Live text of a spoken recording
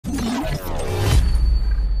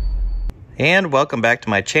And welcome back to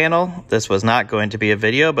my channel. This was not going to be a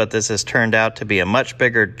video, but this has turned out to be a much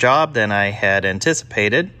bigger job than I had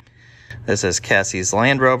anticipated. This is Cassie's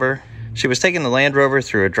Land Rover. She was taking the Land Rover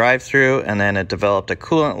through a drive-through and then it developed a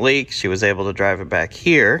coolant leak. She was able to drive it back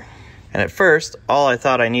here. And at first, all I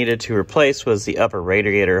thought I needed to replace was the upper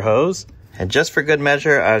radiator hose. And just for good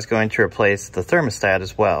measure, I was going to replace the thermostat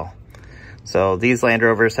as well. So these Land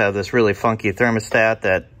Rovers have this really funky thermostat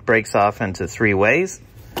that breaks off into 3 ways.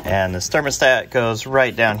 And this thermostat goes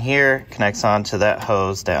right down here, connects onto that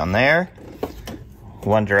hose down there.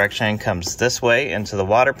 One direction comes this way into the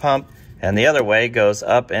water pump, and the other way goes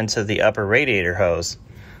up into the upper radiator hose.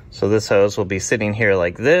 So this hose will be sitting here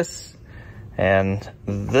like this, and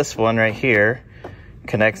this one right here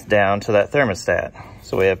connects down to that thermostat.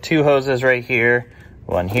 So we have 2 hoses right here,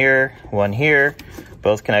 one here,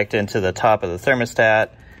 both connect into the top of the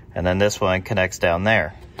thermostat, and then this one connects down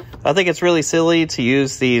there. I think it's really silly to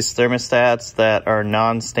use these thermostats that are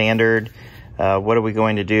non-standard. What are we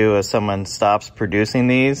going to do if someone stops producing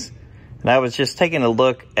these? And I was just taking a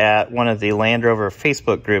look at one of the Land Rover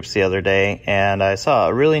Facebook groups the other day, and I saw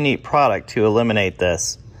a really neat product to eliminate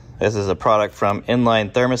this. This is a product from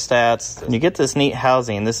Inline Thermostats. And you get this neat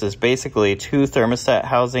housing. This is basically 2 thermostat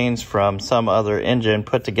housings from some other engine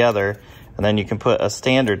put together, and then you can put a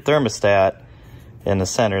standard thermostat in the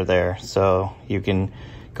center there. So you can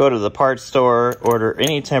go to the parts store, order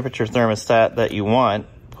any temperature thermostat that you want,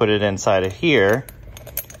 put it inside of here.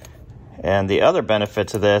 And the other benefit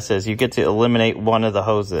to this is you get to eliminate one of the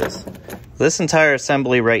hoses. This entire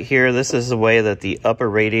assembly right here, this is the way that the upper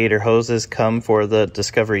radiator hoses come for the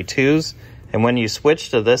Discovery 2s. And when you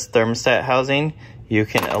switch to this thermostat housing, you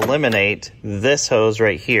can eliminate this hose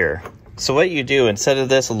right here. So what you do, instead of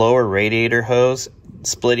this lower radiator hose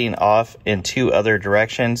splitting off in 2 other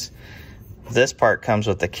directions, this part comes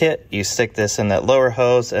with the kit. You stick this in that lower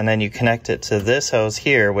hose and then you connect it to this hose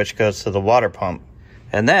here, which goes to the water pump.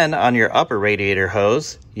 And then on your upper radiator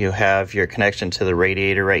hose, you have your connection to the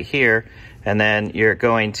radiator right here. And then you're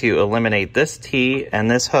going to eliminate this T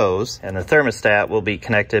and this hose, and the thermostat will be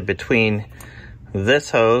connected between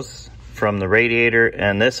this hose from the radiator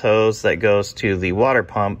and this hose that goes to the water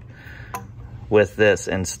pump with this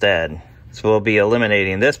instead. So we'll be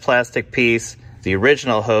eliminating this plastic piece. The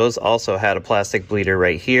original hose also had a plastic bleeder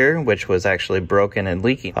right here, which was actually broken and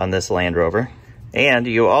leaking on this Land Rover. And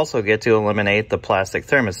you also get to eliminate the plastic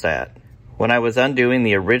thermostat. When I was undoing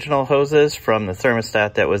the original hoses from the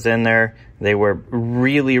thermostat that was in there, they were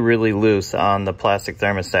really loose on the plastic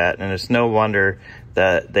thermostat, and it's no wonder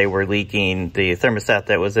that they were leaking. The thermostat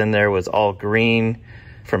that was in there was all green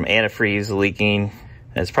from antifreeze leaking.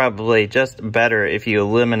 It's probably just better if you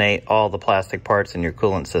eliminate all the plastic parts in your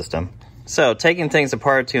coolant system. So, taking things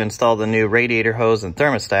apart to install the new radiator hose and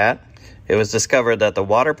thermostat, it was discovered that the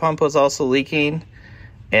water pump was also leaking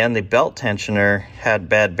and the belt tensioner had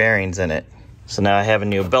bad bearings in it. So now I have a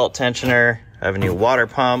new belt tensioner, I have a new water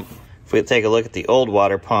pump. If we take a look at the old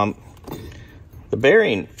water pump, the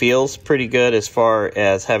bearing feels pretty good as far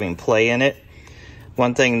as having play in it.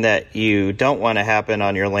 One thing that you don't want to happen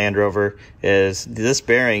on your Land Rover is this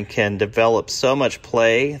bearing can develop so much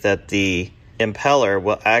play that the impeller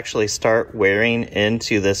will actually start wearing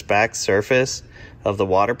into this back surface of the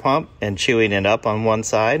water pump and chewing it up on one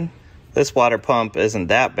side. This water pump isn't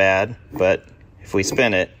that bad, but if we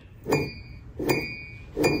spin it,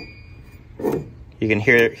 you can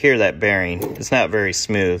hear that bearing. It's not very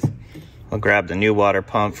smooth. I'll grab the new water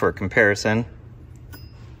pump for comparison.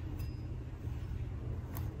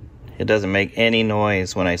 It doesn't make any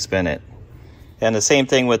noise when I spin it. And the same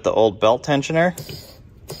thing with the old belt tensioner.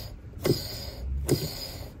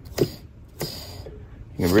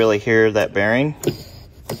 You can really hear that bearing.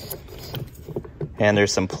 And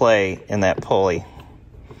there's some play in that pulley.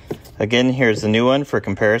 Again, here's the new one for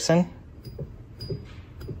comparison.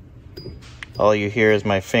 All you hear is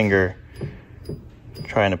my finger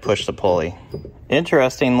trying to push the pulley.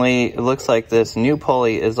 Interestingly, it looks like this new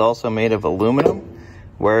pulley is also made of aluminum,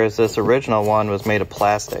 whereas this original one was made of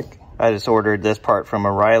plastic. I just ordered this part from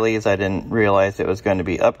O'Reilly's. I didn't realize it was going to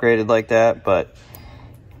be upgraded like that, but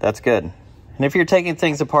that's good. And if you're taking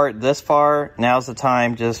things apart this far, now's the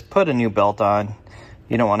time. Just put a new belt on.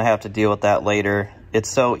 You don't want to have to deal with that later. It's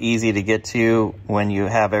so easy to get to when you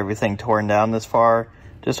have everything torn down this far.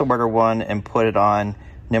 Just order one and put it on,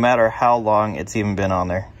 no matter how long it's even been on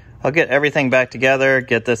there. I'll get everything back together,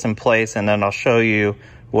 get this in place, and then I'll show you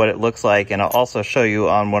what it looks like. And I'll also show you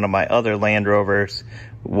on one of my other Land Rovers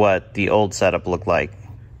what the old setup looked like.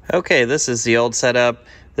 Okay, this is the old setup.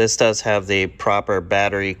 This does have the proper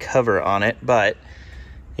battery cover on it, but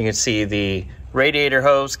you can see the radiator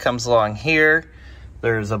hose comes along here.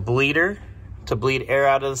 There's a bleeder to bleed air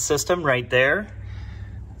out of the system right there.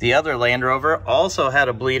 The other Land Rover also had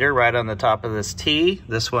a bleeder right on the top of this T.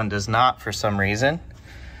 This one does not for some reason.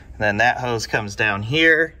 And then that hose comes down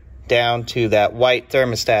here, down to that white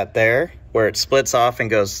thermostat there, where it splits off and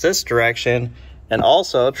goes this direction, and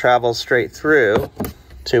also travels straight through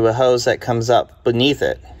to a hose that comes up beneath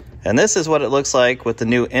it. And this is what it looks like with the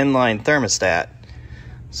new inline thermostat.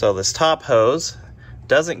 So this top hose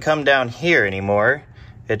doesn't come down here anymore.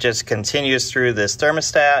 It just continues through this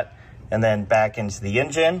thermostat and then back into the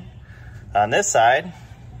engine. On this side,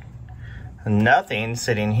 nothing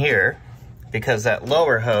sitting here because that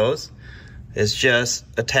lower hose is just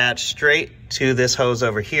attached straight to this hose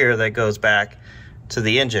over here that goes back to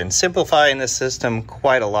the engine, simplifying the system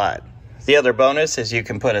quite a lot. The other bonus is you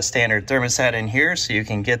can put a standard thermostat in here so you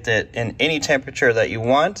can get it in any temperature that you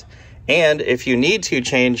want. And if you need to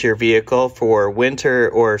change your vehicle for winter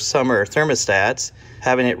or summer thermostats,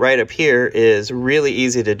 having it right up here is really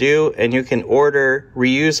easy to do, and you can order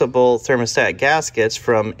reusable thermostat gaskets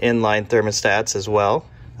from Inline Thermostats as well.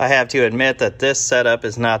 I have to admit that this setup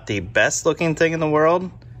is not the best looking thing in the world,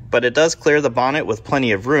 but it does clear the bonnet with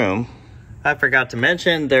plenty of room. I forgot to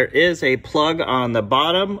mention there is a plug on the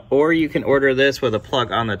bottom, or you can order this with a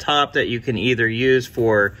plug on the top that you can either use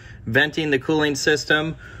for venting the cooling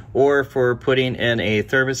system or for putting in a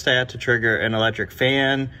thermostat to trigger an electric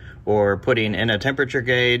fan or putting in a temperature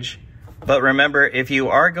gauge. But remember, if you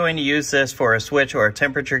are going to use this for a switch or a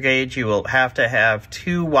temperature gauge, you will have to have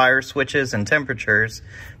 2 wire switches and temperatures,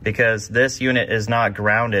 because this unit is not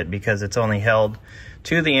grounded because it's only held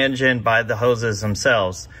to the engine by the hoses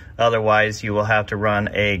themselves. Otherwise, you will have to run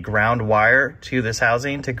a ground wire to this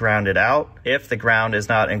housing to ground it out if the ground is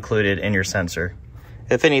not included in your sensor.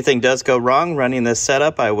 If anything does go wrong running this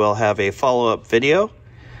setup, I will have a follow-up video.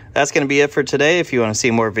 That's going to be it for today. If you want to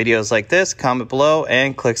see more videos like this, comment below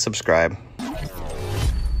and click subscribe.